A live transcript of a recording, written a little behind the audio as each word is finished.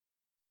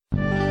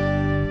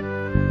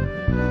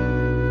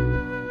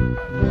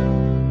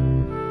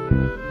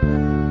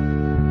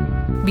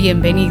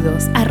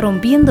Bienvenidos a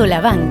Rompiendo la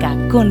Banca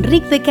con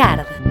Rick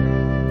Deckard,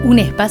 un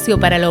espacio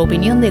para la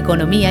opinión de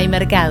economía y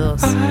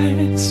mercados.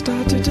 I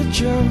started a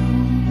joke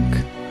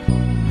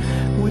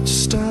which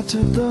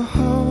started the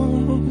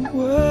whole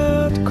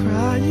world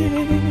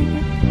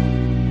crying.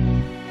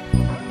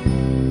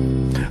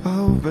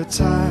 Oh, but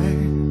I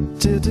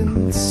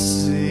didn't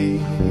see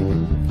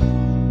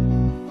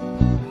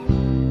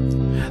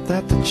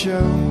that the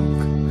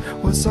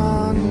joke was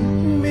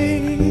on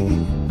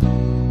me.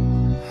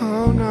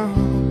 Oh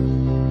no.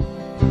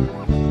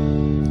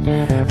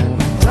 And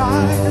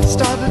I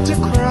started to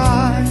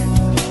cry,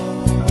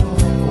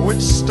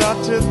 which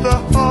started the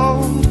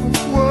whole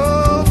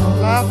world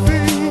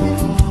laughing.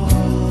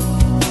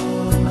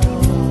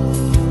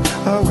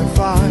 Oh, if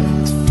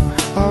I'd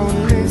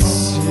only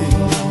seen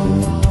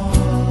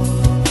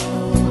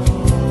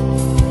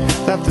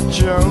that the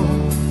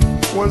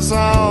joke was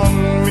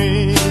on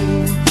me.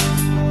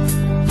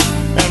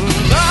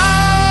 And I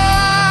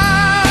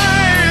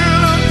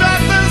looked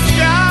at the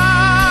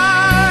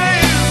sky,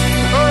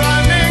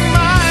 running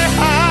my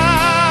hand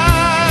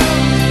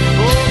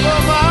over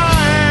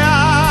my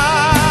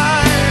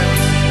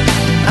eyes,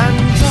 and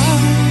I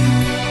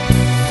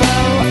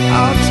fell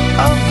out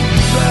of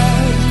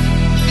bed,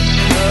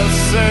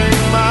 cursing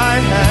my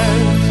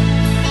head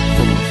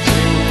for the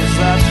things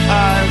that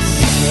I've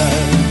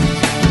said,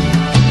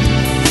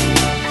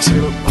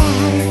 till I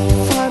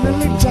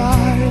finally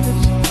died,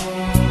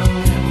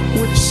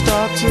 which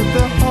started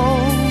the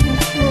whole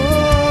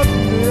world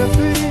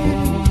living.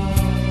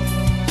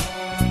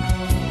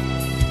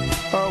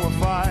 Oh,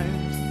 if I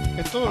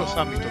En todos los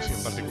ámbitos y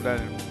en particular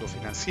en el mundo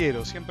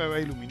financiero siempre habrá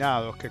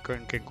iluminados que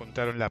creen que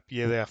encontraron la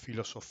piedra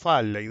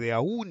filosofal, la idea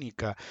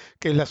única,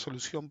 que es la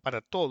solución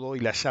para todo y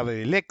la llave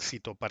del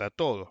éxito para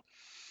todo.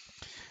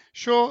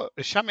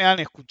 Ya me han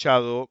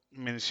escuchado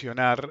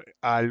mencionar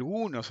a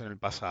algunos en el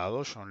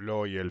pasado, John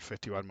Loy, el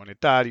Festival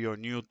Monetario,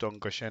 Newton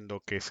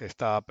creyendo que se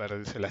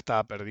la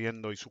estaba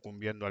perdiendo y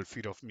sucumbiendo al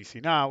Fear of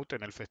Missing Out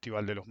en el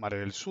Festival de los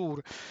Mares del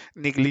Sur,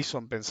 Nick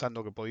Leeson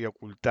pensando que podía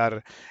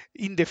ocultar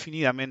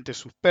indefinidamente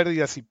sus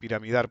pérdidas y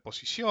piramidar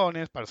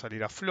posiciones para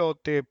salir a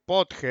flote,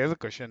 Pothead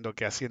creyendo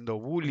que haciendo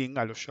bullying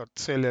a los short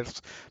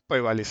sellers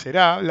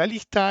prevalecerá. La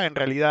lista en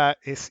realidad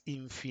es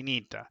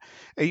infinita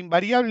e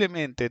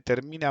invariablemente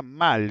termina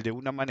mal de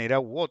una manera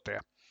u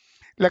otra.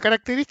 La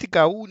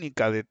característica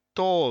única de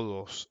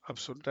todos,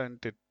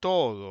 absolutamente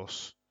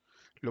todos,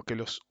 lo que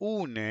los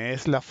une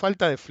es la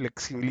falta de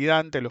flexibilidad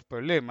ante los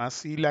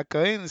problemas y la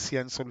creencia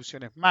en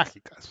soluciones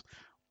mágicas,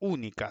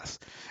 únicas.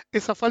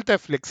 Esa falta de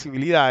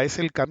flexibilidad es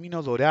el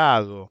camino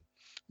dorado,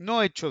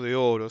 no hecho de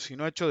oro,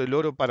 sino hecho del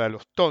oro para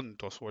los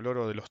tontos, o el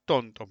oro de los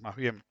tontos más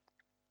bien,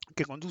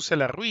 que conduce a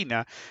la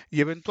ruina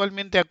y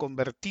eventualmente a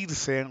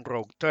convertirse en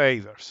rogue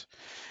traders.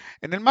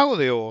 En El Mago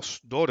de Oz,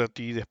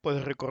 Dorothy, después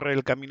de recorrer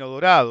el camino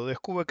dorado,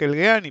 descubre que el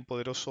gran y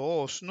poderoso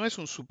Oz no es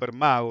un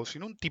supermago,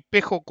 sino un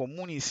tipejo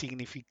común e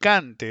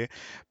insignificante,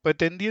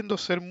 pretendiendo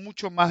ser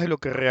mucho más de lo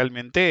que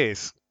realmente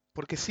es,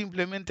 porque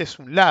simplemente es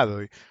un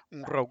ladre,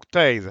 un rogue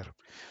trader.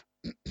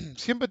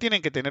 Siempre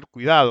tienen que tener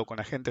cuidado con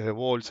agentes de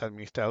bolsa,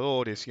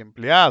 administradores y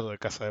empleados de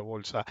casa de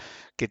bolsa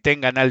que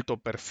tengan alto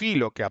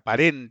perfil o que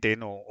aparenten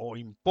o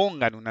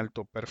impongan un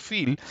alto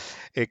perfil,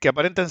 que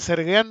aparentan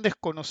ser grandes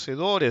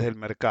conocedores del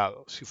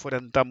mercado. Si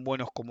fueran tan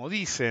buenos como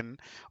dicen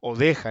o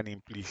dejan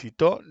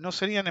implícito, no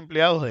serían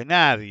empleados de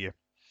nadie.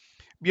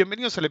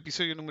 Bienvenidos al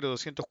episodio número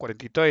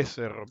 243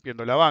 de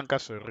Rompiendo la Banca,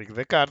 soy Rick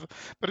Deckard.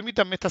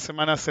 Permítanme esta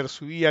semana hacer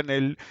su guía en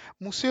el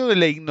Museo de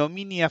la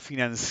Ignominia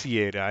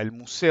Financiera, el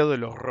Museo de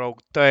los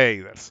Rogue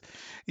Traders.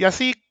 Y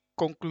así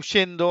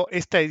concluyendo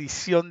esta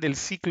edición del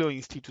ciclo de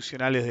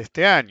institucionales de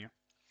este año.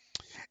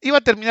 Iba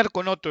a terminar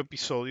con otro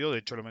episodio, de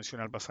hecho lo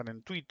mencioné al pasar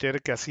en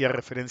Twitter, que hacía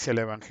referencia a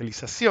la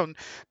evangelización,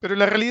 pero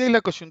la realidad y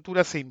la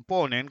coyuntura se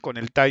imponen con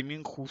el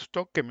timing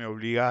justo que me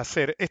obliga a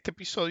hacer este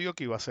episodio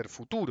que iba a ser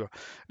futuro.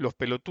 Los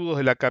pelotudos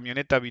de la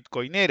camioneta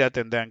bitcoinera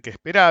tendrán que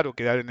esperar o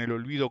quedar en el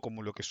olvido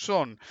como lo que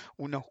son,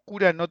 una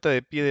oscura nota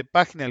de pie de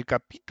página del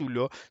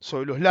capítulo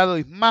sobre los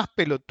lados más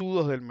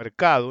pelotudos del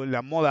mercado, en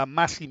la moda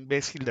más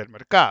imbécil del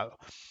mercado.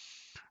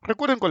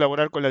 Recuerden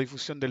colaborar con la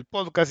difusión del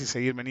podcast y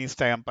seguirme en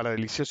Instagram para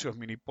deliciosos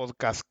mini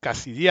podcasts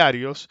casi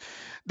diarios.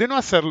 De no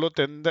hacerlo,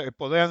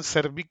 podrán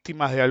ser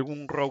víctimas de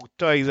algún rogue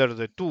trader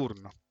de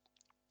turno.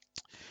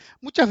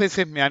 Muchas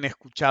veces me han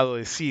escuchado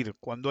decir,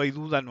 cuando hay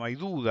duda no hay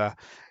duda,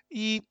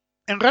 y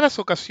en raras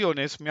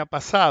ocasiones me ha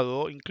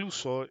pasado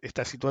incluso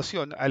esta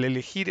situación al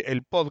elegir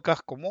el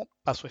podcast como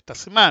pasó esta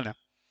semana.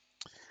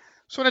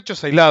 Son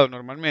hechos aislados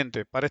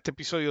normalmente. Para este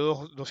episodio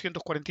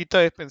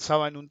 243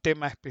 pensaba en un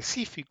tema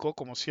específico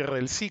como cierre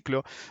del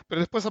ciclo, pero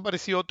después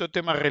apareció otro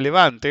tema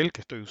relevante, el que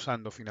estoy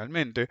usando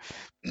finalmente.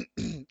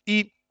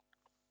 Y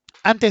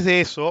antes de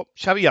eso,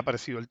 ya había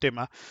aparecido el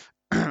tema,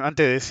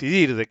 antes de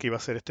decidir de qué iba a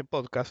ser este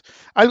podcast,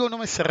 algo no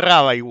me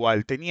cerraba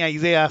igual. Tenía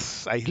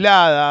ideas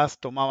aisladas,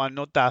 tomaba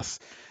notas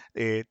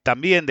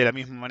también de la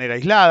misma manera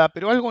aislada,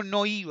 pero algo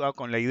no iba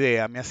con la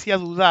idea, me hacía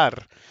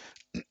dudar.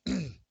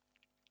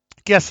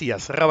 ¿Qué hacía?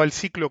 Cerraba el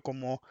ciclo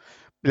como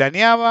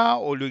Planeaba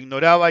o lo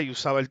ignoraba y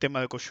usaba el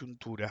tema de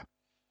coyuntura.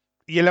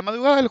 Y en la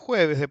madrugada del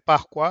jueves de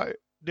Pascua,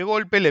 de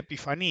golpe la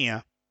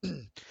epifanía.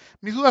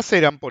 Mis dudas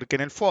eran porque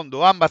en el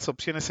fondo ambas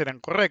opciones eran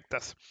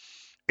correctas.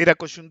 Era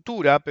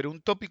coyuntura, pero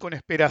un tópico en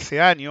espera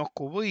hace años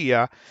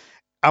cubría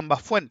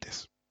ambas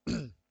fuentes.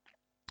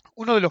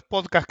 Uno de los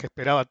podcasts que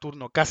esperaba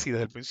turno casi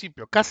desde el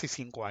principio, casi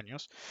 5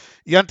 años,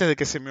 y antes de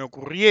que se me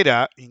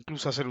ocurriera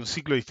incluso hacer un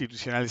ciclo de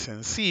institucionales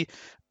en sí,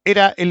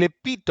 era el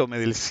epítome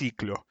del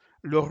ciclo,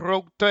 los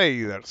Rogue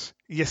Traders,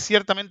 y es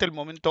ciertamente el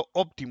momento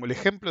óptimo, el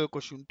ejemplo de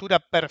coyuntura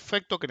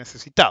perfecto que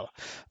necesitaba.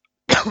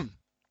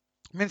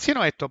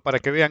 Menciono esto para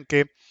que vean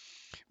que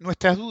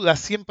nuestras dudas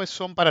siempre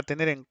son para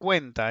tener en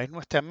cuenta, es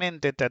nuestra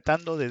mente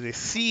tratando de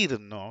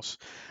decirnos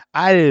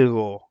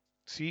algo,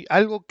 ¿sí?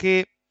 Algo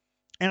que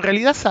en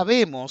realidad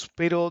sabemos,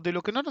 pero de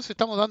lo que no nos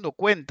estamos dando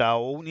cuenta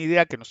o una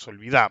idea que nos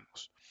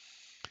olvidamos.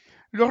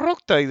 Los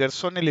rock traders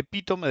son el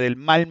epítome del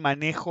mal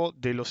manejo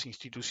de los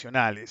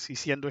institucionales, y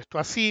siendo esto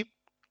así,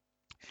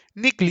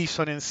 Nick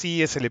Leeson en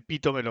sí es el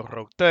epítome de los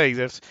rock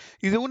traders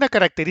y de una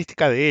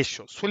característica de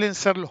ellos, suelen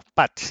ser los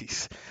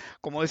patsis,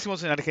 como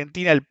decimos en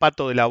Argentina, el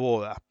pato de la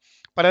boda,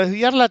 para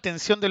desviar la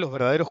atención de los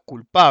verdaderos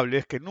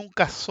culpables que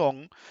nunca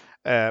son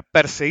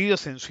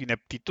perseguidos en su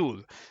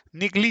ineptitud.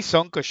 Nick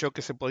Leeson creyó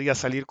que se podía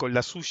salir con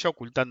la suya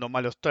ocultando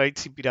malos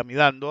trades y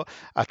piramidando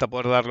hasta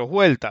poder darlos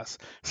vueltas.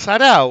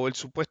 Sarao, el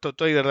supuesto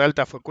trader de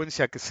alta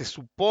frecuencia que se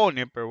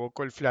supone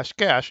provocó el flash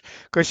cash,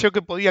 creyó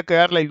que podía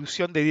crear la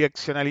ilusión de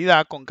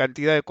direccionalidad con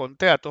cantidad de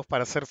contratos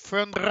para hacer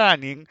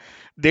front-running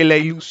de la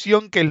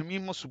ilusión que él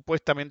mismo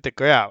supuestamente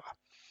creaba.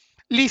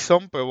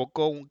 Leeson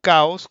provocó un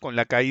caos con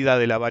la caída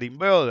de la Baring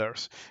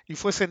Brothers y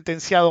fue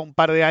sentenciado a un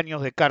par de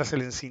años de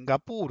cárcel en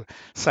Singapur.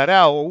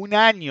 Sarao, 1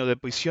 año de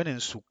prisión en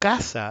su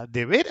casa.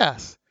 ¿De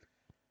veras?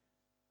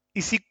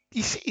 Y sí,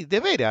 de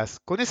veras,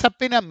 con esa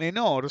pena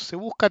menor se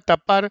busca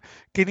tapar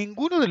que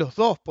ninguno de los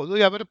dos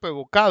podría haber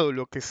provocado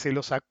lo que se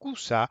los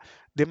acusa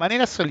de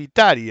manera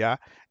solitaria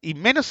y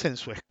menos en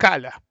su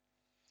escala.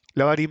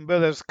 La Baring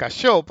Brothers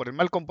cayó por el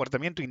mal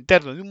comportamiento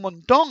interno de un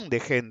montón de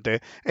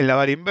gente en la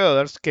Baring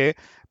Brothers que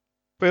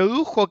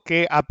produjo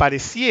que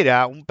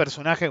apareciera un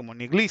personaje como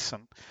Nick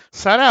Leeson.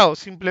 Sarao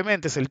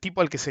simplemente es el tipo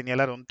al que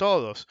señalaron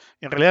todos.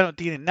 En realidad no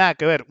tiene nada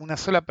que ver. Una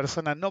sola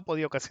persona no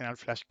podía ocasionar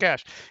flash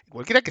cash.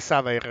 Cualquiera que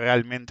sabe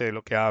realmente de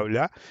lo que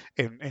habla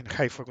en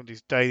High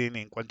Frequency Trading,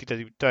 en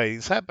Quantitative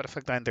Trading, sabe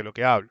perfectamente de lo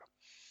que hablo.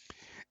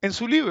 En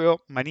su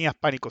libro Manías,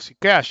 Pánicos y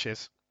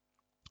Crashes,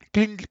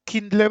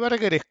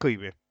 Kindleberger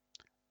escribe,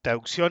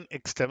 traducción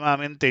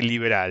extremadamente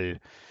liberal: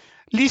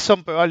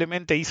 Leeson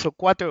probablemente hizo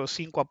 4 o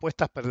 5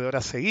 apuestas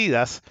perdedoras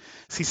seguidas,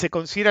 si se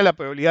considera la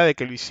probabilidad de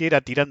que lo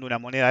hiciera tirando una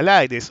moneda al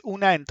aire, es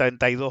 1 en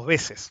 32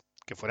 veces,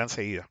 que fueran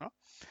seguidas, ¿no?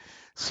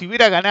 Si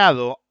hubiera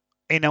ganado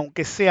en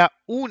aunque sea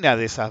una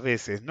de esas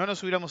veces, no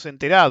nos hubiéramos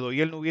enterado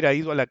y él no hubiera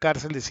ido a la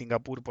cárcel de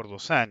Singapur por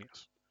 2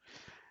 años.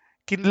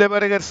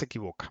 Kindleberger se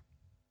equivoca.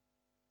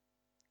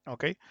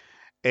 ¿Ok?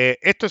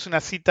 Esto es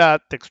una cita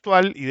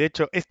textual y de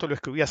hecho esto lo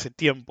escribí hace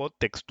tiempo,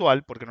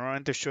 textual, porque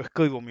normalmente yo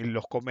escribo,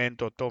 los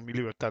comento, todos mis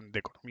libros están de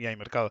economía y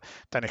mercado,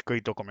 están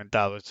escritos,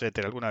 comentados,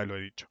 etcétera, alguna vez lo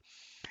he dicho.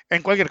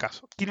 En cualquier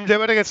caso,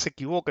 Kindleberger se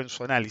equivoca en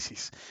su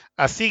análisis.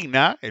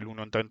 Asigna, el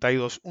 1 en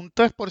 32, un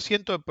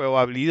 3% de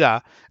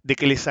probabilidad de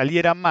que le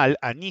saliera mal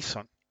a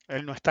Neeson.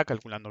 Él no está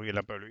calculando bien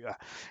la probabilidad.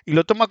 Y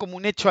lo toma como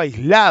un hecho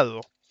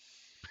aislado,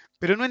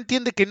 pero no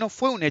entiende que no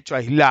fue un hecho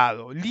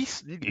aislado.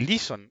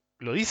 Leeson,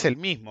 lo dice él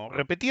mismo,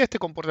 repetía este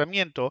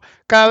comportamiento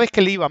cada vez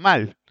que le iba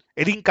mal.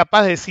 Era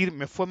incapaz de decir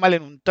me fue mal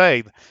en un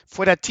trade,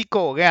 fuera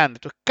chico o grande.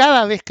 Entonces,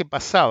 cada vez que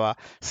pasaba,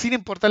 sin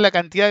importar la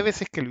cantidad de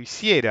veces que lo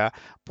hiciera,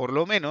 por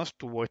lo menos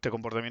tuvo este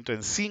comportamiento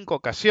en 5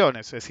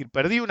 ocasiones. Es decir,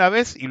 perdí una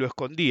vez y lo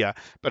escondía,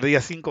 perdía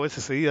 5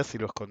 veces seguidas y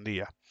lo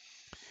escondía.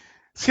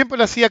 Siempre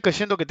lo hacía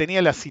creyendo que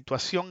tenía la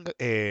solución,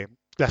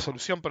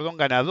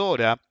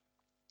 ganadora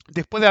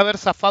después de haber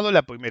zafado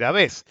la primera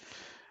vez.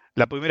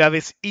 La primera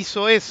vez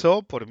hizo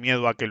eso por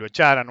miedo a que lo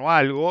echaran o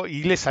algo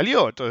y le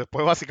salió. Entonces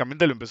después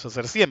básicamente lo empezó a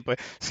hacer siempre.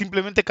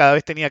 Simplemente cada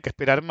vez tenía que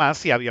esperar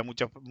más y había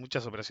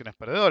muchas operaciones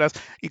perdedoras.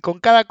 Y con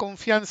cada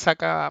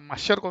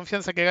mayor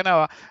confianza que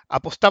ganaba,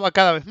 apostaba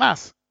cada vez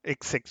más.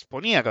 Se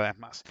exponía cada vez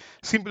más.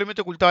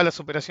 Simplemente ocultaba las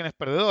operaciones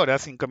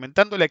perdedoras,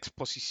 incrementando la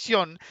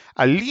exposición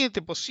al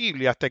límite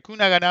posible hasta que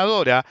una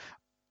ganadora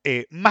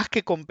más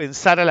que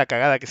compensar a la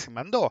cagada que se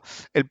mandó.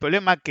 El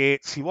problema es que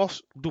si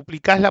vos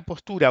duplicás la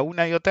postura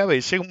una y otra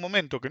vez, llega un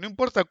momento que no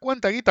importa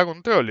cuánta guita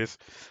controles,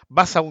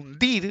 vas a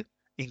hundir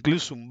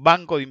incluso un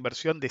banco de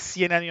inversión de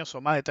 100 años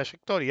o más de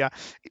trayectoria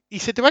y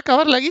se te va a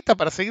acabar la guita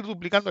para seguir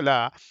duplicando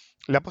la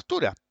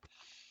postura.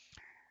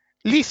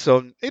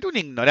 Leeson era un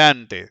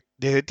ignorante.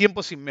 Desde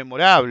tiempos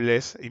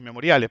inmemoriales,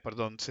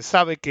 se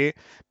sabe que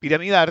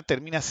piramidar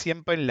termina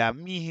siempre en la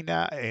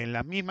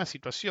misma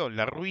situación,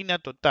 la ruina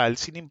total,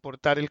 sin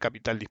importar el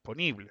capital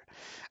disponible.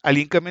 Al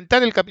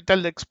incrementar el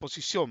capital de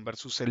exposición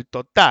versus el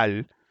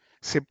total,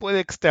 se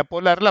puede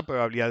extrapolar la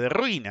probabilidad de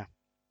ruina.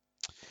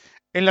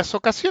 En las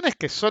ocasiones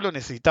que solo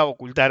necesitaba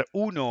ocultar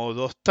uno o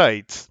dos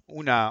trades,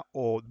 una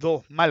o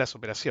dos malas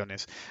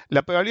operaciones,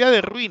 la probabilidad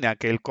de ruina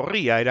que él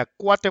corría era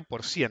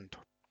 4%.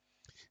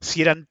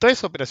 Si eran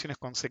 3 operaciones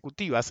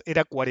consecutivas,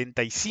 era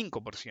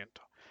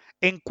 45%.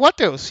 En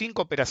 4 o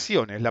 5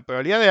 operaciones, la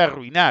probabilidad de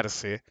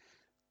arruinarse,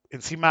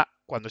 encima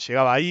cuando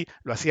llegaba ahí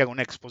lo hacía con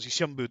una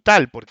exposición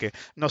brutal, porque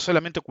no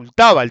solamente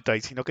ocultaba el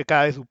trade, sino que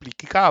cada vez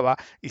duplicaba,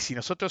 y si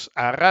nosotros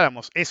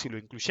agarráramos eso y lo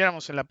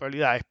incluyéramos en la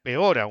probabilidad, es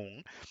peor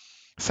aún,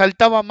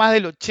 saltaba más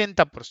del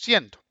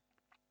 80%.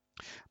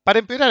 Para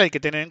empeorar hay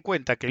que tener en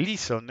cuenta que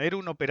Leeson era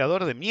un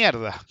operador de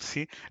mierda,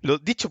 ¿sí? Lo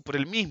dicho por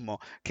él mismo,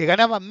 que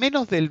ganaba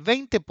menos del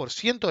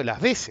 20% de las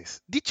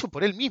veces, dicho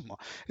por él mismo.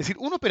 Es decir,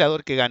 un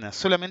operador que gana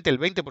solamente el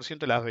 20%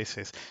 de las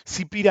veces,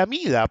 si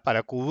piramida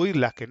para cubrir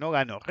las que no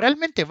ganó,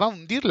 realmente va a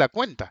hundir la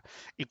cuenta,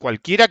 y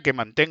cualquiera que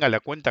mantenga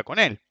la cuenta con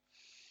él.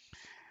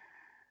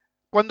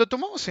 Cuando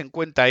tomamos en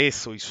cuenta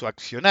eso y su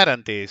accionar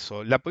ante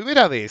eso, la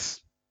primera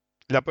vez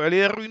la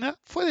probabilidad de ruina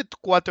fue de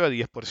 4 a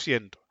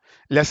 10%.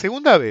 La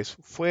segunda vez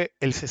fue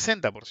el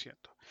 60%.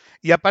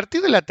 Y a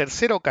partir de la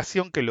tercera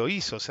ocasión que lo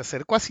hizo, se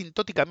acercó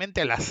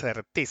asintóticamente a la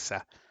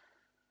certeza.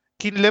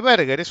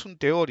 Kindleberger es un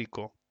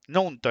teórico,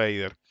 no un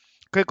trader,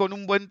 que con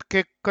un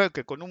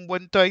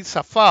buen trade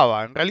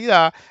zafaba. En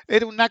realidad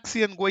era un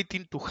accident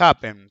waiting to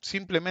happen,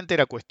 simplemente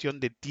era cuestión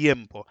de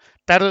tiempo.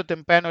 Tarde o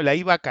temprano la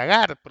iba a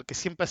cagar porque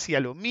siempre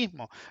hacía lo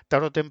mismo.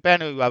 Tarde o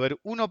temprano iba a haber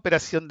una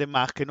operación de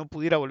más que no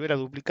pudiera volver a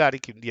duplicar y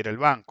que hundiera el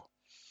banco.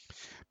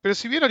 Pero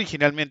si bien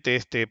originalmente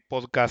este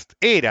podcast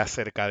era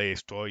acerca de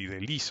esto y de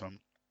Leeson,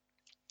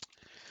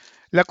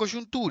 la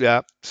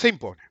coyuntura se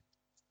impone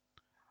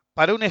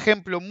para un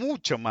ejemplo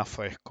mucho más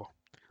fresco,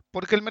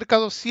 porque el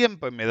mercado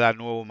siempre me da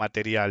nuevo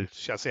material,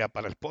 ya sea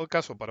para el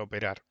podcast o para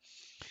operar.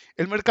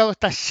 El mercado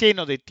está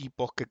lleno de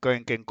tipos que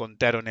creen que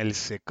encontraron el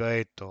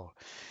secreto.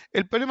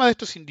 El problema de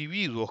estos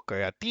individuos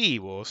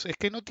creativos es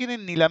que no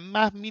tienen ni la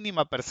más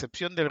mínima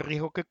percepción del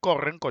riesgo que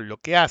corren con lo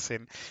que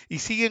hacen y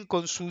siguen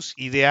con sus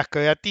ideas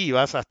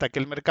creativas hasta que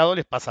el mercado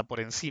les pasa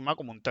por encima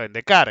como un tren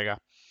de carga.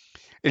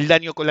 El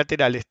daño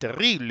colateral es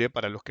terrible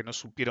para los que no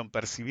supieron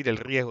percibir el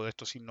riesgo de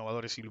estos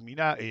innovadores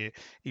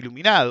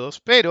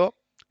iluminados, pero,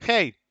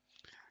 hey,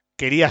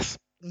 ¿querías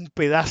un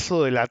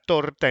pedazo de la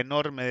torta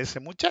enorme de ese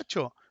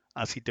muchacho?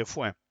 Así te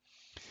fue.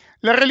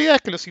 La realidad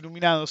es que los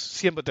iluminados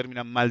siempre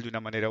terminan mal de una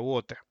manera u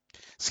otra.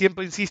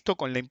 Siempre insisto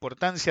con la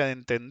importancia de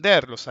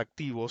entender los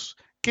activos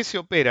que se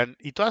operan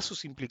y todas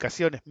sus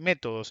implicaciones,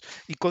 métodos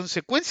y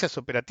consecuencias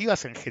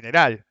operativas en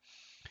general.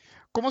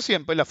 Como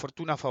siempre, la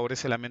fortuna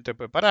favorece a la mente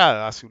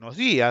preparada. Hace unos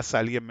días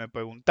alguien me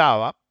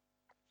preguntaba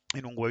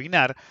en un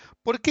webinar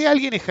por qué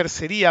alguien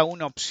ejercería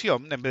una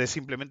opción en vez de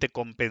simplemente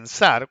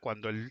compensar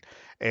cuando el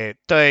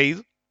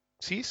trade,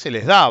 ¿sí?, se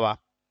les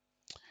daba.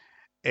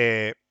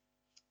 Eh,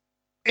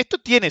 Esto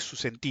tiene su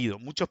sentido.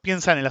 Muchos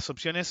piensan en las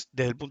opciones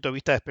desde el punto de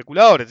vista de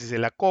especuladores.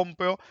 Dicen, la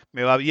compro,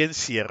 me va bien,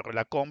 cierro.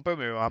 La compro,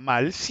 me va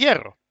mal,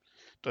 cierro.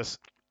 Entonces,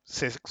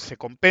 se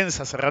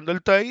compensa cerrando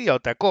el trade y a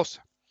otra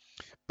cosa.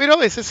 Pero a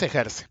veces se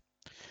ejerce.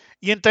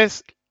 Y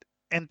entonces,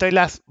 entre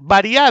las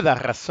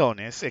variadas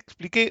razones,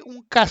 expliqué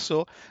un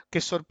caso que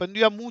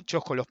sorprendió a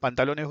muchos con los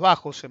pantalones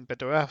bajos en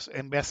Petrobras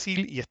en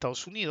Brasil y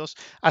Estados Unidos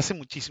hace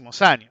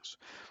muchísimos años.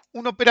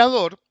 Un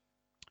operador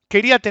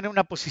quería tener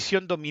una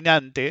posición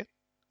dominante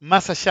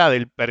más allá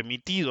del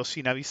permitido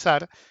sin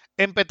avisar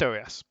en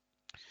Petrobras.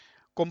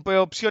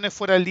 Compró opciones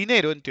fuera del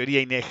dinero, en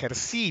teoría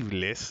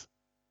inejercibles,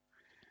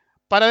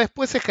 para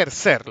después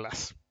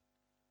ejercerlas.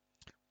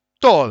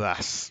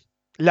 Todas,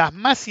 las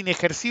más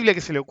inejercibles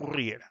que se le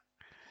ocurrieran,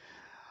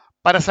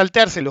 para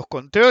saltearse los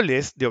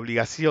controles de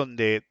obligación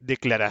de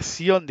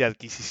declaración de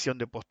adquisición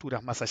de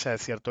posturas más allá de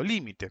cierto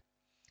límite.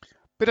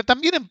 Pero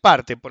también en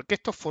parte porque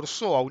esto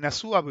forzó a una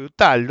suba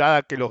brutal,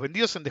 dada que los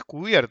vendidos en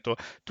descubierto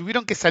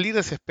tuvieron que salir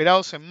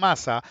desesperados en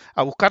masa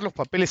a buscar los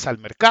papeles al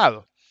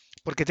mercado,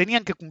 porque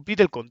tenían que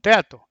cumplir el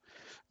contrato.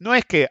 No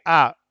es que,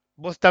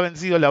 vos está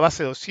vencido la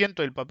base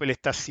 200 y el papel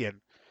está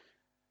 100.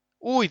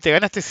 Uy, te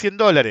ganaste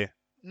 $100.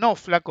 No,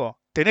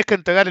 flaco, tenés que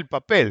entregar el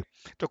papel.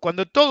 Entonces,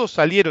 cuando todos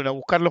salieron a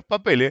buscar los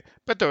papeles,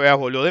 Petrobras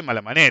voló de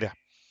mala manera.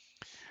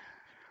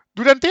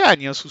 Durante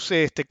años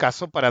usé este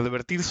caso para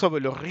advertir sobre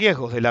los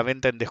riesgos de la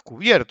venta en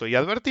descubierto y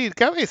advertir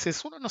que a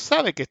veces uno no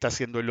sabe qué está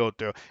haciendo el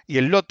otro y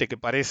el lote que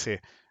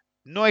parece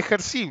no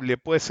ejercible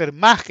puede ser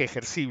más que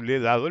ejercible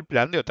dado el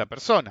plan de otra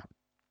persona.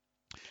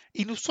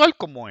 Inusual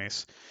como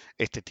es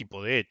este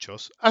tipo de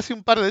hechos, hace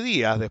un par de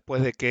días,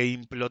 después de que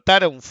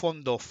implotara un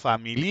fondo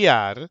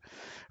familiar,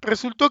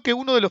 resultó que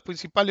uno de los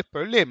principales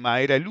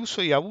problemas era el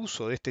uso y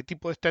abuso de este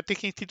tipo de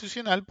estrategia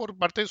institucional por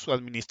parte de su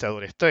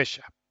administrador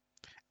estrella.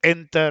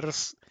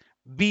 Enters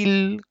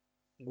Bill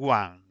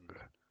Wang.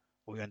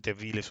 Obviamente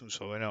Bill es un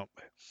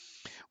sobrenombre.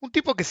 Un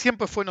tipo que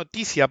siempre fue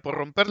noticia por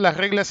romper las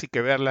reglas y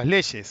quebrar las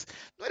leyes.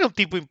 No era un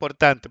tipo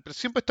importante, pero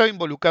siempre estaba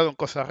involucrado en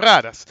cosas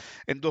raras.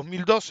 En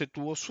 2012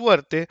 tuvo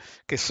suerte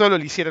que solo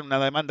le hicieran una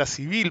demanda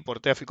civil por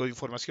tráfico de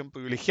información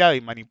privilegiada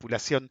y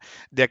manipulación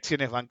de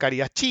acciones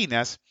bancarias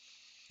chinas.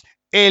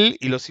 Él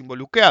y los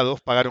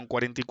involucrados pagaron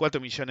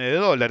 44 millones de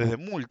dólares de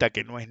multa,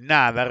 que no es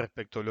nada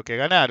respecto a lo que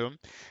ganaron,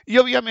 y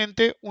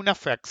obviamente una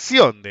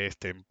fracción de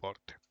este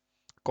importe,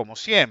 como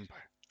siempre.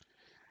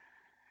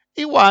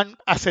 Y Wang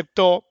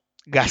aceptó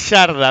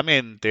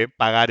gallardamente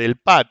pagar el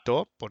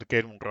pato, porque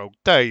era un rogue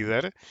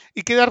trader,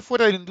 y quedar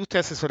fuera de la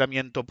industria de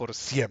asesoramiento por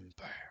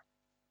siempre.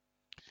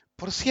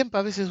 Por siempre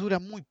a veces dura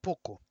muy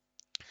poco.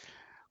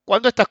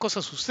 Cuando estas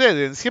cosas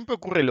suceden, siempre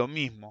ocurre lo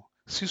mismo.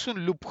 Se usa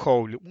un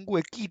loophole, un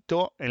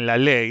huequito en la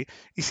ley,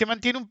 y se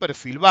mantiene un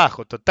perfil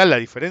bajo. Total, la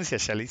diferencia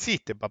ya la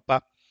hiciste,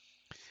 papá.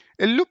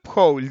 El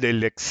loophole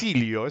del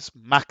exilio es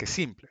más que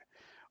simple.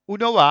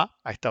 Uno va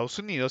a Estados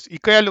Unidos y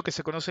crea lo que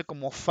se conoce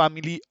como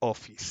Family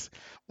Office,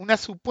 una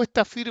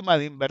supuesta firma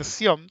de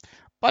inversión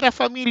para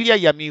familia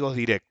y amigos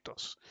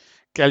directos,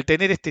 que al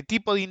tener este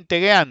tipo de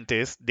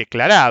integrantes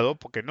declarado,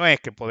 porque no es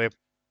que puede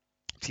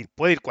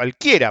ir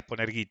cualquiera a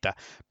poner guita,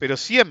 pero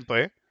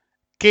siempre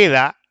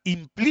queda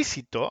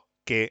implícito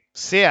que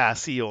sea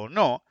así o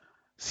no,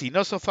 si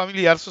no sos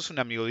familiar, sos un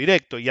amigo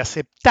directo y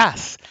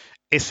aceptás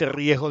ese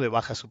riesgo de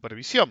baja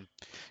supervisión,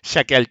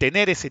 ya que al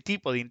tener ese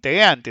tipo de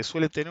integrantes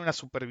suele tener una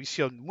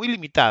supervisión muy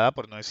limitada,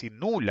 por no decir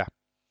nula.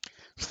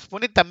 Se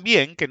supone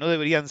también que no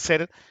deberían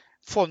ser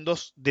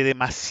fondos de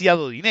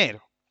demasiado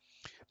dinero.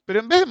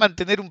 Pero en vez de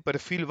mantener un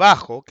perfil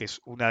bajo, que es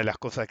una de las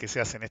cosas que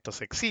se hacen en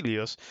estos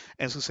exilios,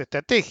 en sus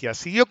estrategias,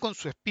 siguió con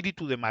su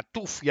espíritu de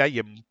matufia y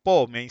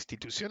empome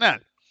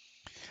institucional.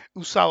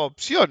 Usaba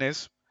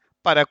opciones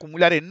para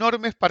acumular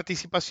enormes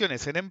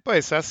participaciones en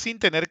empresas sin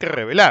tener que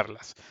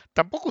revelarlas.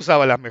 Tampoco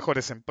usaba las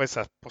mejores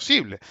empresas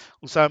posibles,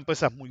 usaba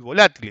empresas muy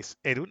volátiles.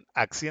 Era un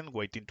accident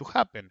waiting to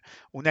happen,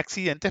 un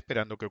accidente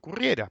esperando que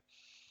ocurriera.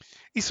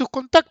 Y sus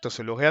contactos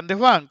en los grandes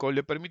bancos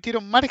le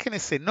permitieron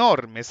márgenes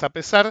enormes a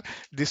pesar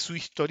de su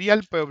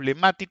historial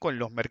problemático en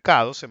los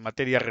mercados en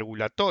materia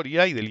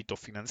regulatoria y delitos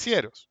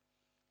financieros.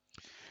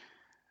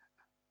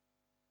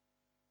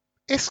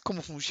 Es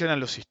como funcionan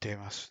los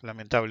sistemas,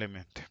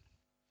 lamentablemente.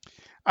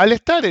 Al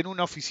estar en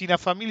una oficina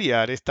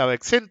familiar estaba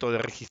exento de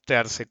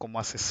registrarse como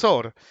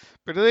asesor,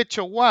 pero de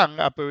hecho Wang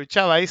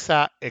aprovechaba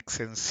esa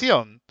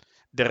exención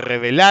de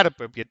revelar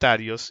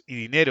propietarios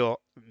y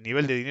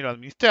nivel de dinero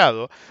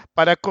administrado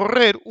para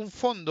correr un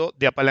fondo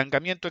de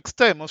apalancamiento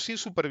extremo sin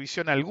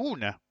supervisión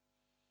alguna.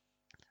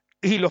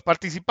 Y los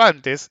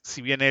participantes,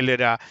 si bien él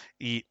era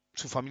y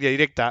su familia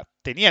directa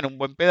tenían un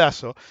buen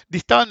pedazo,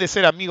 distaban de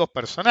ser amigos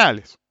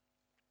personales.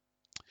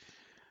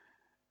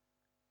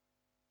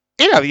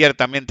 Era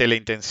abiertamente la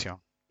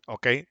intención,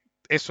 ¿ok?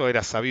 Eso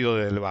era sabido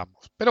desde el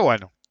vamos. Pero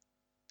bueno,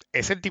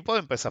 es el tipo de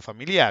empresa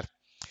familiar.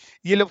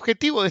 Y el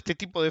objetivo de este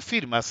tipo de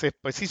firmas es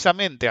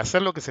precisamente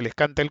hacer lo que se les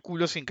canta el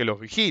culo sin que los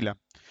vigilan.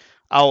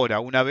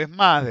 Ahora, una vez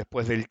más,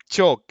 después del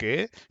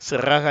choque, se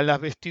rasgan las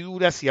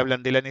vestiduras y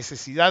hablan de la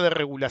necesidad de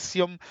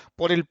regulación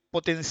por el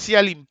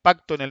potencial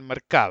impacto en el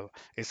mercado.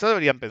 Eso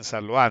deberían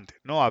pensarlo antes,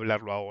 no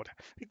hablarlo ahora.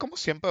 Y como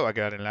siempre va a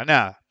quedar en la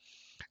nada.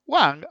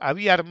 Wang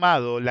había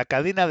armado la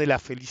cadena de la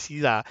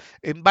felicidad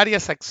en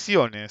varias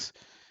acciones,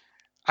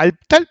 al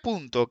tal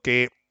punto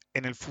que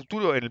en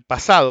en el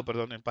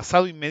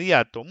pasado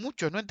inmediato,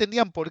 muchos no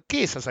entendían por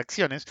qué esas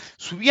acciones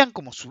subían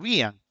como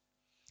subían.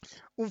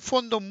 Un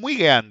fondo muy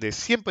grande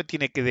siempre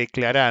tiene que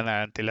declarar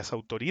ante las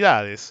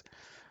autoridades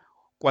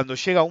cuando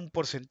llega a un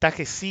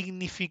porcentaje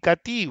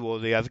significativo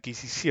de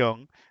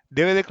adquisición,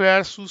 debe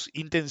declarar sus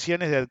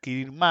intenciones de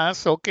adquirir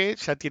más o que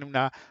ya tiene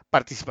una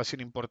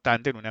participación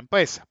importante en una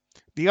empresa,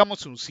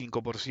 digamos un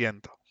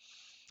 5%.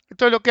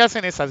 Entonces lo que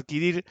hacen es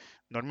adquirir,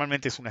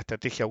 normalmente es una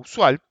estrategia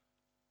usual,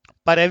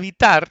 para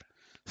evitar,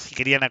 si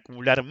querían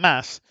acumular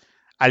más,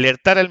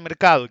 alertar al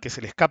mercado y que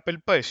se le escape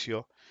el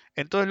precio,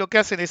 entonces lo que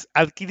hacen es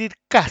adquirir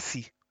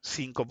casi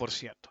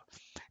 5%.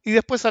 Y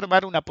después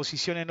armar una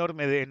posición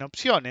enorme en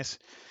opciones,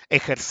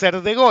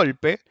 ejercer de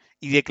golpe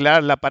y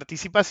declarar la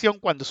participación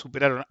cuando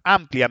superaron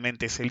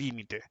ampliamente ese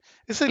límite.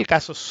 Ese es el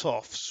caso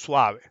soft,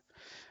 suave.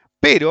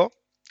 Pero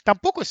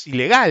tampoco es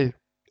ilegal,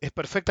 es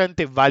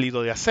perfectamente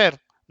válido de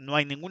hacer, no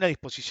hay ninguna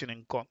disposición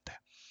en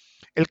contra.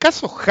 El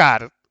caso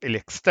hard, el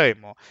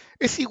extremo,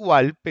 es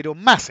igual pero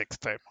más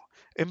extremo.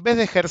 En vez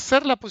de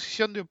ejercer la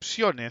posición de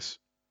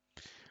opciones,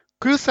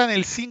 cruzan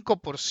el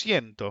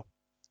 5%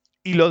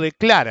 y lo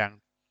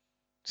declaran.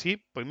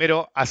 ¿Sí?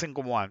 Primero hacen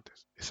como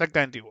antes,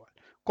 exactamente igual.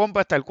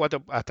 Compra hasta el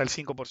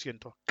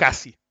 5%,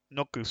 casi,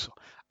 no cruzo.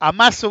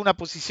 Amaso una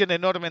posición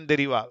enorme en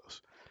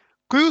derivados.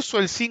 Cruzo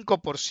el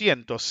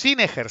 5% sin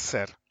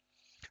ejercer.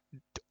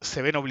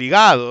 Se ven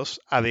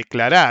obligados a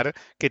declarar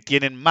que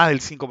tienen más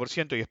del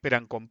 5% y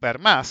esperan comprar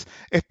más.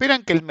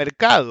 Esperan que el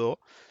mercado,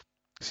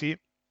 ¿sí?,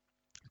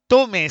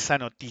 tome esa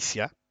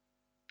noticia,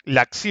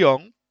 la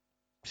acción,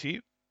 ¿sí?,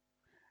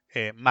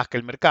 más que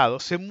el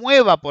mercado, se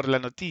mueva por la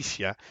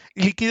noticia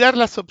y liquidar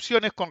las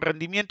opciones con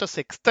rendimientos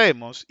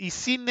extremos y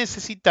sin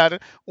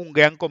necesitar un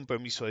gran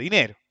compromiso de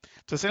dinero.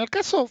 Entonces, en el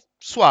caso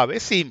suave,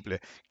 es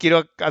simple.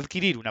 Quiero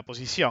adquirir una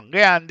posición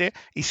grande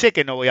y sé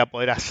que no voy a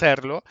poder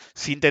hacerlo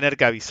sin tener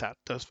que avisar.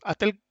 Entonces,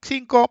 hasta el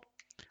 5,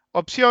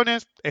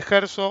 Opciones,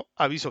 ejerzo,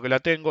 aviso que la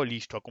tengo,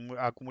 listo,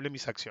 acumulé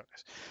mis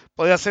acciones.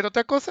 ¿Podés hacer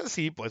otra cosa?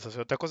 Sí, puedes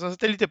hacer otra cosa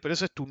satélite, pero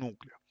eso es tu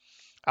núcleo.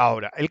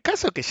 Ahora, el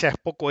caso que ya es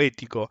poco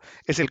ético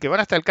es el que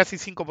van hasta el casi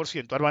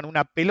 5%, arman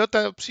una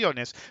pelota de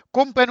opciones,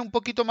 compran un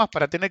poquito más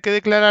para tener que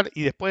declarar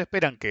y después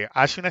esperan que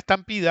haya una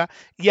estampida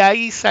y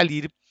ahí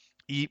salir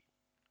y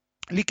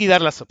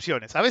liquidar las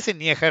opciones. A veces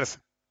ni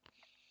ejercen.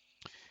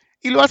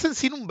 Y lo hacen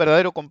sin un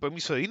verdadero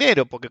compromiso de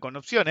dinero, porque con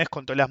opciones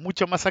controlas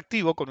mucho más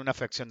activo con una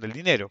fracción del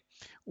dinero.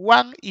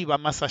 Wang iba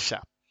más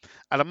allá.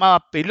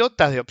 Armaba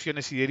pelotas de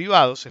opciones y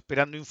derivados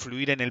esperando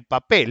influir en el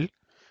papel,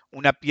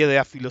 una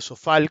piedra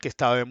filosofal que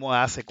estaba de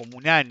moda hace como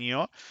un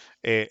año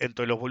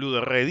entre los boludos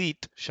de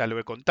Reddit, ya lo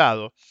he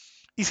contado.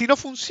 Y si no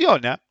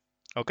funciona,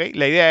 ¿okay?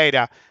 La idea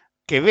era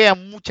que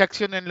vean mucha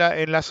acción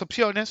en las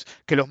opciones,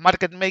 que los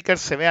market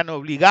makers se vean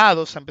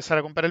obligados a empezar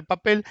a comprar el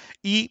papel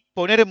y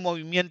poner en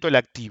movimiento el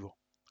activo.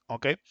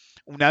 ¿Okay?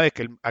 Una vez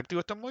que el activo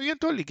está en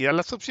movimiento, liquidar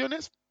las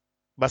opciones,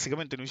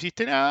 básicamente no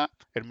hiciste nada,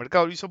 el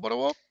mercado lo hizo por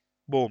vos,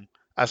 boom,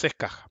 haces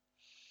caja.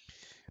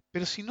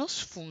 Pero si no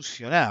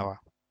funcionaba,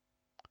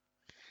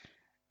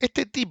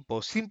 este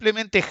tipo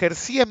simplemente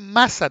ejercía en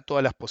masa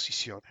todas las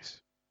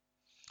posiciones.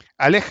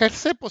 Al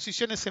ejercer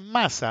posiciones en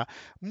masa,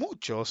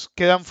 muchos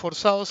quedan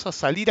forzados a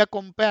salir a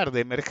comprar de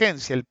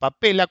emergencia el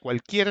papel a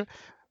cualquier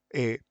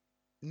eh,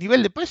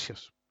 nivel de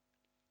precios.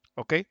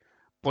 ¿Ok?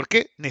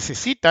 Porque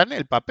necesitan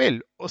el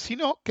papel, o si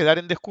no, quedar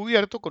en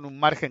descubierto con un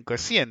margen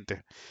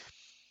creciente.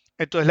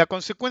 Entonces la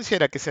consecuencia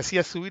era que se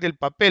hacía subir el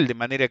papel de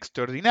manera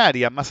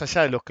extraordinaria, más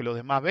allá de los que los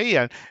demás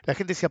veían. La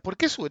gente decía, ¿por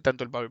qué sube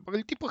tanto el papel? Porque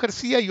el tipo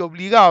ejercía y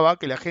obligaba a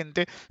que la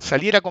gente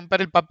saliera a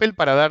comprar el papel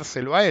para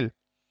dárselo a él.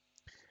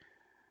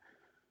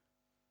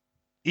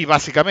 Y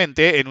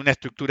básicamente, en una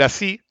estructura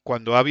así,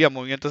 cuando había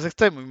movimientos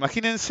extremos,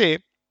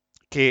 imagínense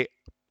que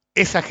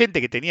esa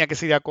gente que tenía que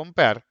salir a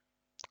comprar,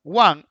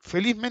 Wang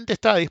felizmente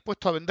estaba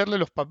dispuesto a venderle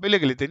los papeles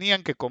que le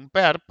tenían que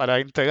comprar para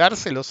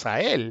entregárselos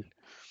a él.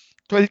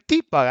 Entonces el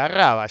tipo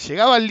agarraba,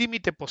 llegaba al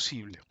límite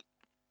posible,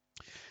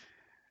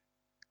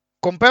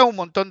 compraba un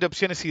montón de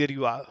opciones y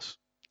derivados.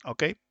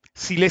 ¿Ok?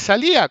 Si le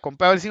salía,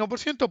 compraba el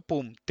 5%,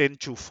 ¡pum! Te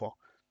enchufo.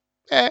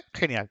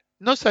 Genial.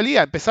 No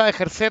salía, empezaba a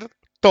ejercer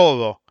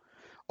todo,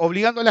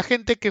 obligando a la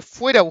gente que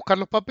fuera a buscar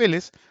los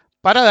papeles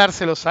para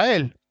dárselos a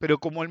él. Pero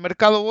como el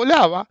mercado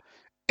volaba,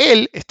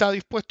 él estaba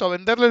dispuesto a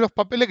venderle los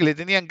papeles que le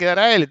tenían que dar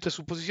a él. Entonces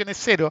su posición es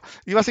cero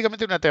y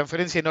básicamente una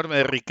transferencia enorme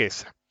de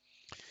riqueza.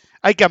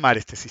 Hay que amar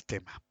este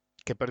sistema,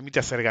 que permite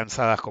hacer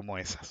gansadas como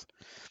esas.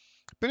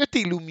 Pero este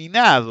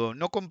iluminado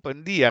no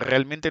comprendía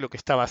realmente lo que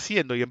estaba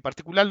haciendo y en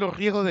particular los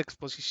riesgos de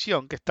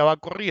exposición que estaba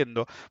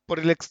corriendo por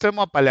el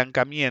extremo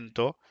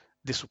apalancamiento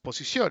de sus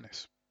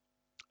posiciones.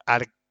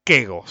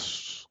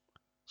 Arquegos,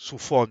 su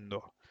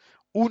fondo.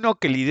 Uno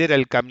que lidera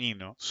el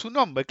camino. Su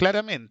nombre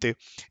claramente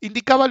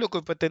indicaba lo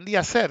que pretendía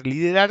hacer,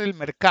 liderar el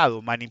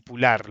mercado,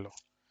 manipularlo.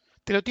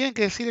 Te lo tienen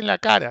que decir en la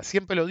cara,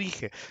 siempre lo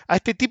dije. A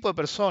este tipo de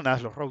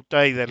personas, los road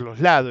traders, los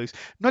ladris,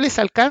 no les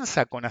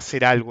alcanza con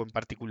hacer algo en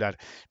particular.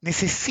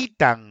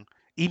 Necesitan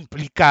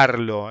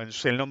implicarlo en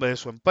el nombre de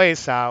su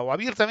empresa o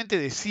abiertamente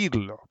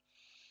decirlo.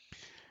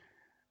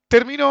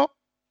 Terminó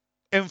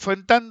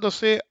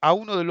enfrentándose a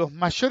uno de los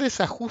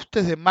mayores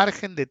ajustes de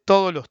margen de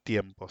todos los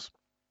tiempos.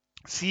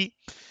 ¿Sí?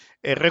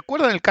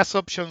 ¿Recuerdan el caso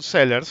Option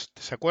Sellers?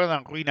 ¿Se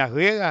acuerdan ruinas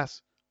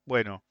griegas?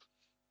 Bueno,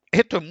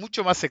 esto es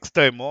mucho más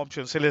extremo.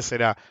 Option Sellers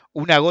será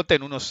una gota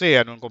en un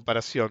océano en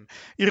comparación.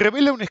 Y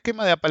revela un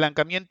esquema de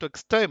apalancamiento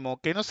extremo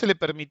que no se le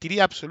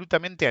permitiría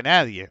absolutamente a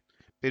nadie.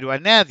 Pero a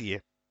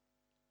nadie.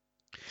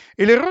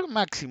 El error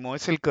máximo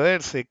es el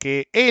creerse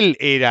que él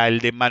era el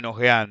de manos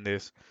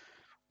grandes,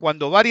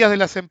 cuando varias de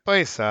las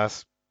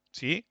empresas,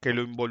 ¿sí?, que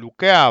lo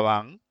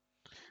involucraban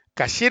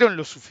cayeron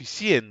lo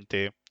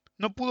suficiente,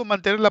 no pudo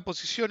mantener la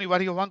posición y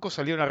varios bancos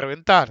salieron a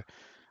reventar.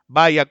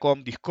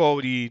 Viacom,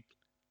 Discovery,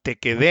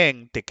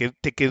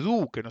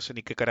 Tequedú, que no sé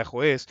ni qué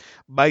carajo es,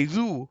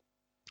 Baidu,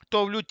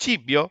 todo blue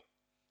chip, ¿vio?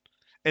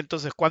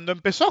 Entonces, cuando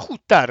empezó a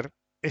ajustar,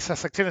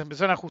 esas acciones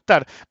empezaron a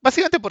ajustar,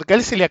 básicamente porque a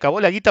él se le acabó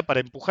la guita para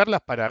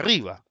empujarlas para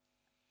arriba.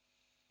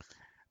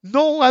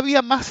 No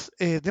había más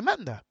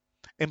demanda.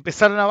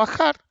 Empezaron a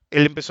bajar,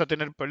 él empezó a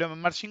tener problemas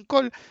en margin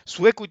call,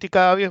 su equity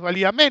cada vez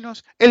valía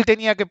menos, él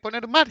tenía que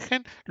poner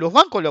margen, los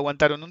bancos lo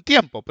aguantaron un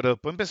tiempo, pero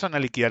después empezaron a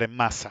liquidar en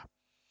masa.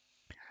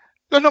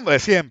 Los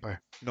nombres de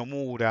siempre,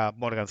 Nomura,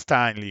 Morgan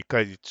Stanley,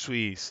 Credit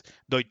Suisse,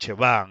 Deutsche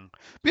Bank.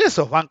 ¿Vieron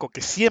esos bancos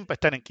que siempre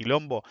están en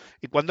quilombo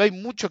y cuando hay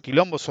mucho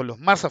quilombo son los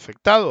más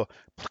afectados?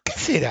 ¿Por qué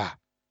será?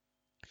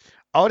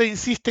 Ahora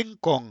insisten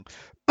con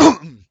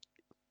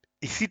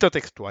y cito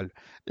textual,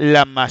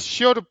 la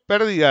mayor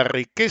pérdida de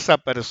riqueza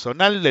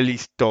personal de la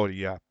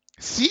historia.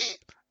 ¿Sí?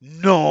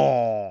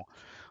 No.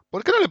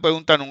 ¿Por qué no le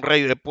preguntan a un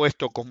rey de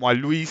puesto como a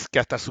Luis que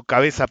hasta su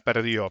cabeza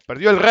perdió?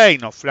 Perdió el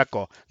reino,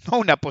 flaco, no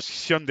una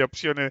posición de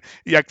opciones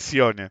y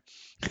acciones.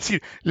 Es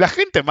decir, la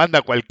gente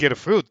manda cualquier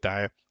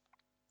fruta.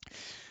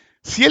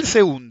 Si él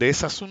se hunde,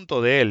 es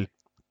asunto de él.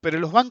 pero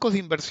los bancos de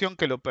inversión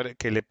que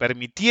le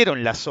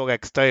permitieron la soga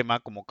extrema,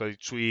 como Credit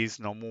Suisse,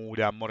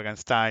 Nomura, Morgan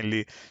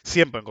Stanley,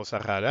 siempre en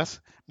cosas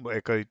raras,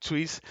 Credit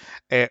Suisse,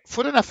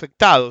 fueron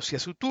afectados y a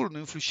su turno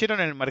influyeron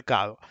en el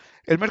mercado.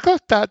 El mercado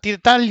tiene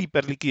tal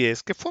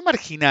hiperliquidez que fue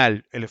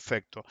marginal el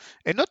efecto.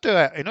 En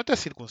otra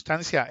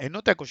circunstancia, en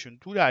otra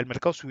coyuntura, el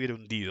mercado se hubiera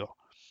hundido.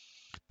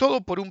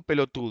 Todo por un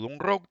pelotudo, un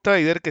rogue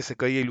trader que se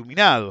creía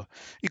iluminado.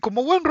 Y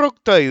como buen rogue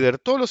trader,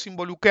 todos los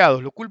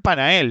involucrados lo culpan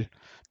a él.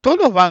 Todos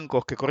los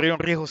bancos que corrieron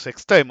riesgos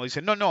extremos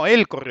dicen, no,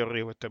 él corrió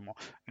riesgo extremo.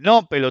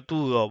 No,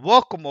 pelotudo,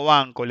 vos como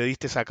banco le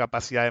diste esa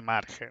capacidad de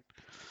margen.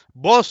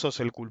 Vos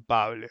sos el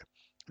culpable,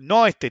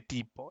 no este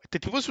tipo. Este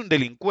tipo es un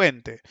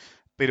delincuente,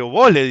 pero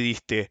vos le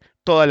diste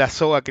toda la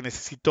soga que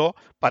necesitó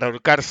para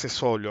ahorcarse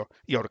solo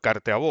y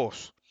ahorcarte a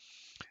vos.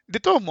 De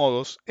todos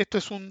modos, esto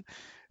es un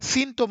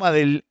síntoma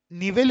del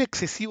nivel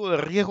excesivo de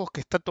riesgos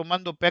que está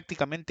tomando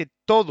prácticamente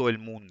todo el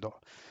mundo.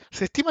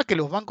 Se estima que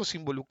los bancos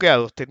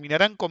involucrados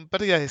terminarán con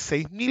pérdidas de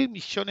 6.000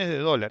 millones de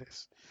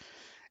dólares.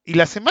 Y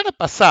la semana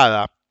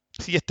pasada,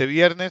 sí, este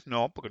viernes,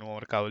 no, porque no hubo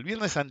mercado, el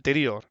viernes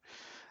anterior,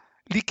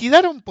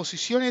 liquidaron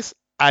posiciones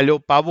a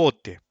lo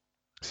pavote.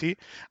 ¿Sí?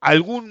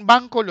 Algún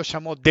banco lo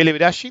llamó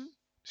deleveraging,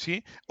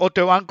 ¿sí?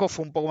 Otro banco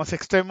fue un poco más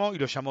extremo y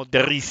lo llamó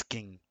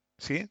de-risking.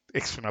 ¿Sí?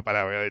 Es una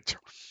palabra, de hecho.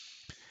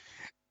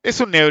 Es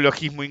un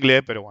neologismo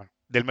inglés, pero bueno,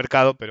 del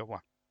mercado, pero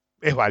bueno,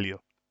 es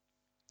válido.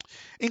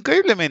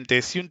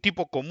 Increíblemente, si un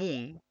tipo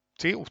común,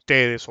 ¿sí?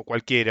 Ustedes o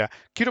cualquiera,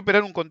 quiere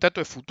operar un contrato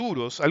de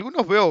futuros,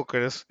 algunos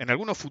brokers en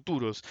algunos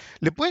futuros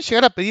le pueden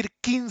llegar a pedir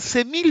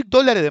 15.000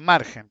 dólares de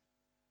margen.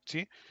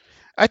 ¿Sí?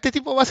 A este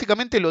tipo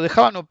básicamente lo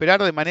dejaban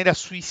operar de manera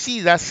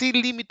suicida, sin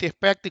límites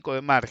prácticos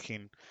de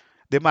margen.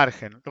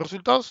 Los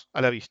resultados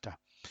a la vista.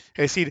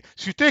 Es decir,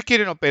 si ustedes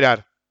quieren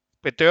operar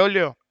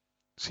petróleo,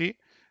 ¿sí?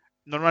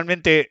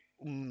 Normalmente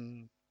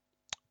un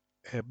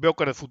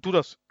broker de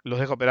futuros los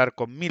deja operar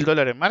con 1.000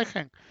 dólares de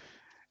margen.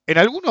 En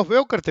algunos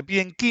brokers te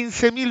piden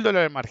 15.000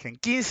 dólares de margen,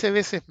 15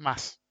 veces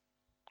más.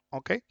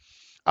 ¿Ok?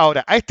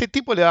 Ahora, a este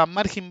tipo le dan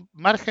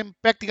margen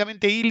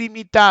prácticamente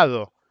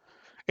ilimitado.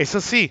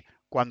 Eso sí,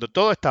 cuando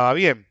todo estaba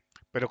bien.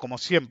 Pero como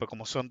siempre,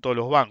 como son todos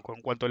los bancos,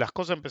 en cuanto las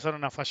cosas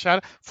empezaron a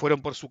fallar,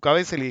 fueron por su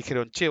cabeza y le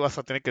dijeron, che, vas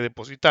a tener que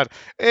depositar.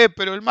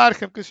 Pero el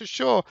margen, qué sé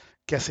yo,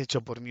 ¿qué has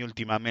hecho por mí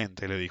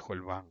últimamente? Le dijo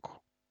el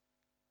banco.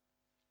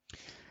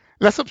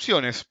 Las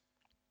opciones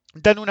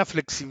dan una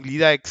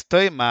flexibilidad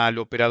extrema al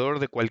operador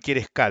de cualquier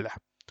escala.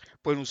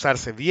 Pueden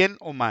usarse bien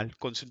o mal,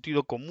 con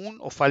sentido común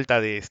o falta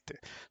de este.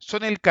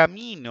 Son el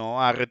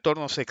camino a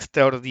retornos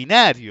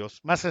extraordinarios,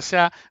 más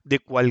allá de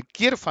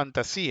cualquier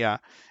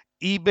fantasía,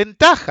 y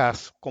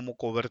ventajas como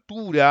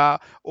cobertura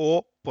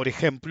o, por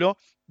ejemplo,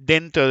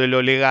 dentro de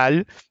lo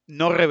legal,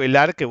 no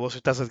revelar que vos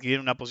estás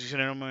adquiriendo una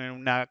posición en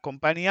una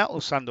compañía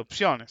usando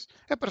opciones.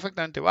 Es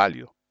perfectamente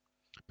válido,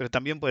 pero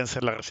también pueden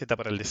ser la receta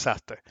para el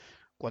desastre,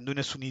 cuando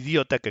uno es un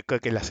idiota que cree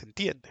que las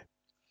entiende.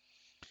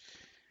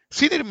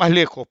 Sin ir más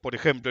lejos, por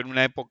ejemplo, en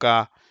una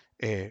época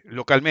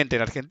localmente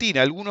en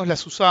Argentina, algunos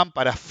las usaban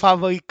para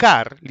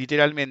fabricar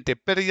literalmente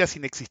pérdidas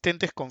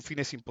inexistentes con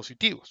fines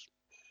impositivos.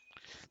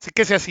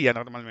 ¿Qué se hacía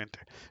normalmente?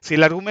 Si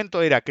el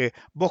argumento era que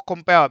vos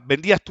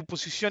vendías tu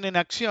posición en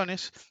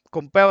acciones,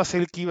 comprabas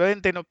el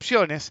equivalente en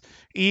opciones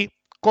y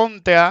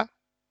contra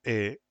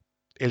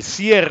el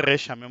cierre,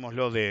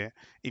 llamémoslo de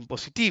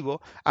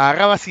impositivo,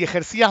 agarrabas y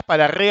ejercías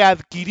para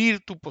readquirir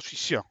tu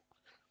posición.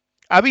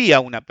 Había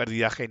una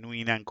pérdida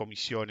genuina en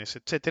comisiones,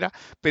 etcétera,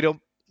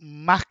 pero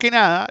más que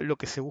nada lo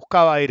que se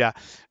buscaba era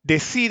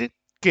decir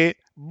que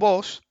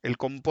vos, el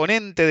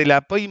componente de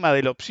la prima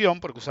de la opción,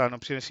 porque usaban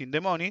opciones in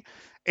the money,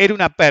 era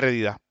una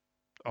pérdida,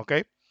 ¿ok?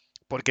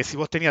 Porque si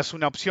vos tenías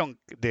una opción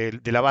de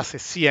la base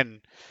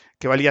 100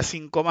 que valía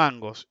 5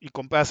 mangos y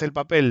comprabas el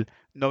papel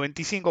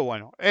 95,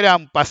 bueno, era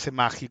un pase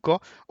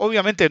mágico.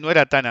 Obviamente no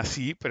era tan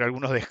así, pero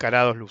algunos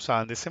descarados lo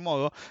usaban de ese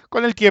modo.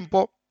 Con el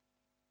tiempo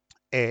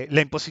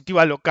la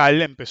impositiva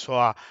local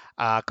empezó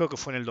creo que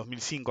fue en el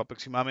 2005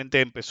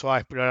 aproximadamente, empezó a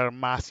explorar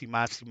más y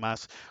más y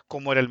más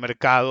cómo era el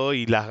mercado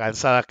y las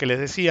gansadas que les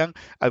decían.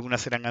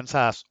 Algunas eran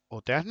gansadas,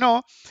 otras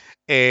no.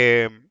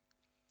 eh,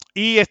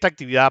 y esta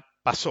actividad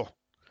pasó.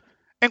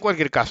 En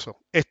cualquier caso,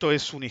 esto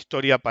es una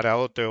historia para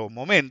otro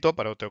momento,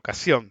 para otra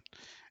ocasión.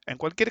 En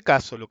cualquier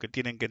caso, lo que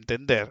tienen que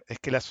entender es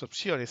que las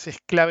opciones es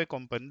clave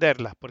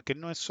comprenderlas, porque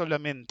no es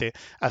solamente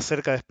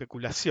acerca de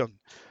especulación.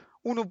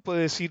 Uno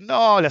puede decir,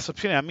 no, las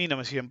opciones a mí no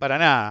me sirven para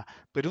nada,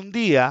 pero un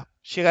día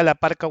llega la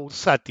parca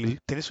bursátil,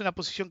 tenés una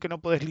posición que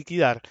no podés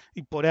liquidar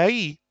y por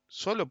ahí,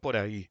 solo por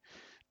ahí,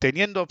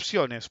 teniendo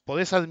opciones,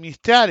 podés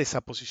administrar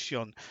esa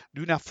posición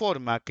de una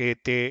forma que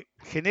te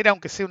genera,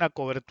 aunque sea una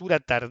cobertura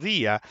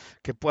tardía,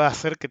 que pueda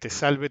hacer que te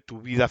salve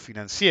tu vida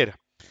financiera.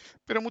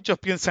 Pero muchos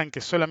piensan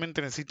que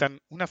solamente necesitan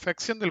una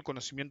fracción del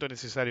conocimiento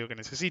necesario que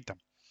necesitan.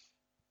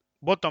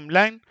 Bottom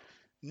line,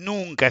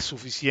 nunca es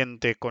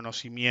suficiente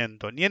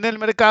conocimiento, ni en el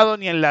mercado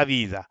ni en la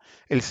vida.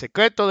 El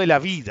secreto de la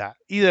vida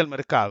y del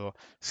mercado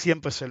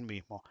siempre es el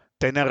mismo,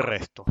 tener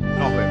resto.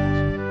 Nos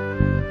vemos.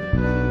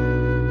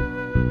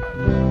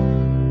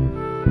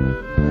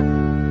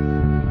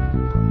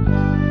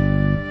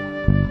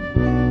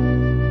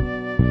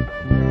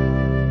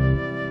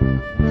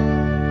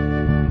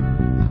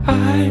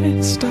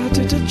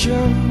 started a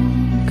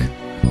joke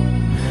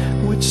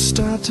which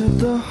started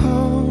the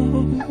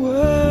whole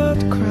world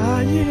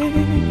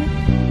crying.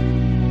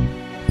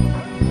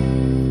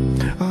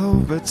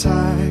 Oh, but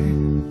I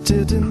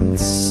didn't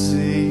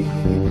see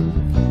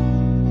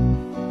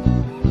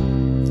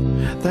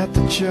that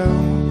the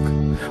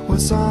joke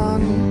was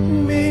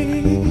on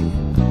me.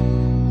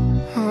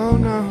 Oh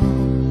no.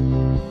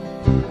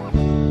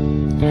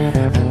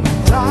 And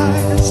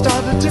I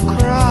started to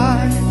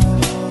cry,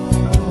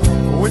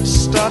 which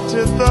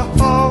started the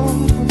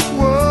whole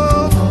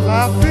world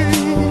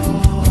laughing.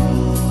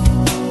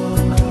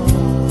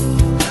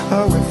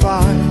 Oh, if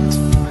I'd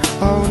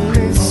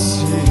only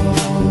seen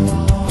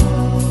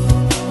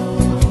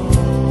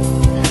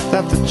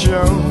that the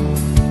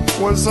joke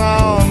was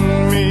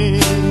on me.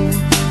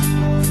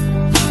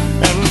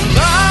 And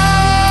I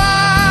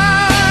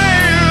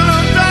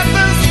looked at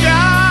the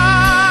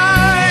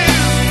skies,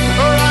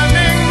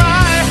 running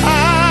my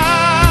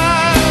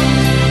hand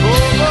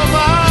over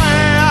my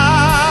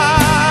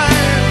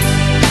eyes,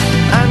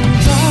 and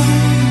I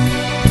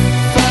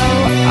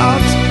fell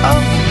out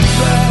of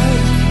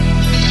bed,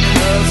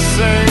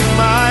 cursing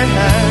my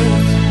head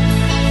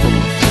for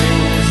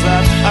things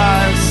that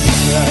I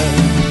said,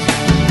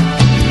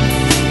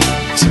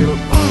 till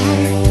I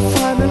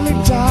finally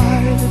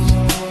died,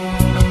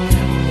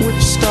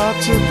 which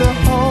started the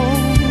whole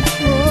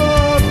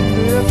world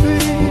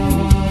living.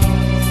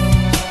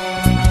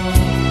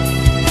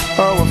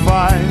 Oh, if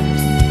I'd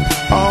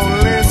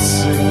only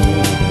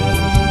seen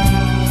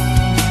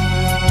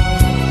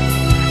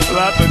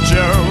that the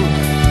joke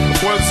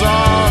was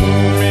on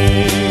me.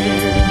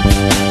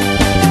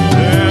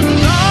 And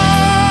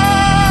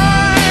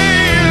I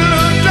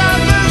looked at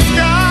the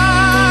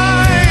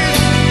skies,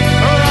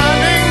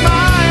 running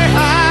my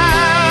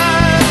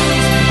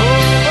hands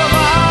over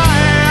my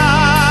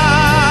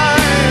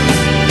eyes,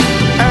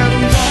 and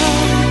I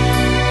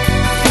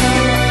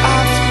fell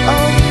out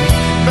of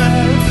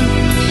bed,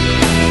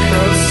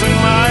 cursing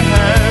my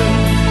head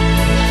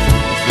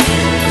for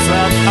things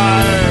that I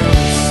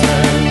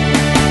said,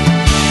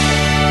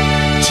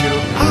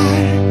 till I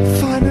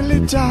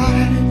finally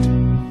died,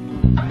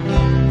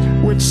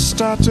 which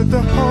started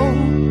the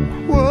whole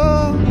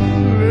world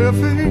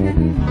living.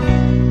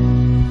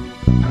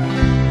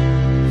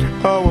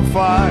 Oh, if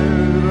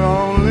I'd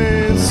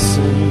only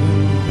seen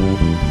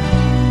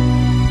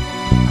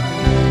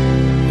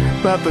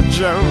that the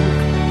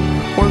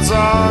joke was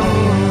on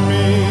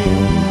me,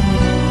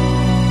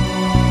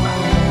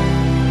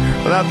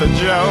 that the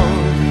joke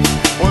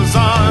was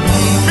on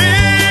me.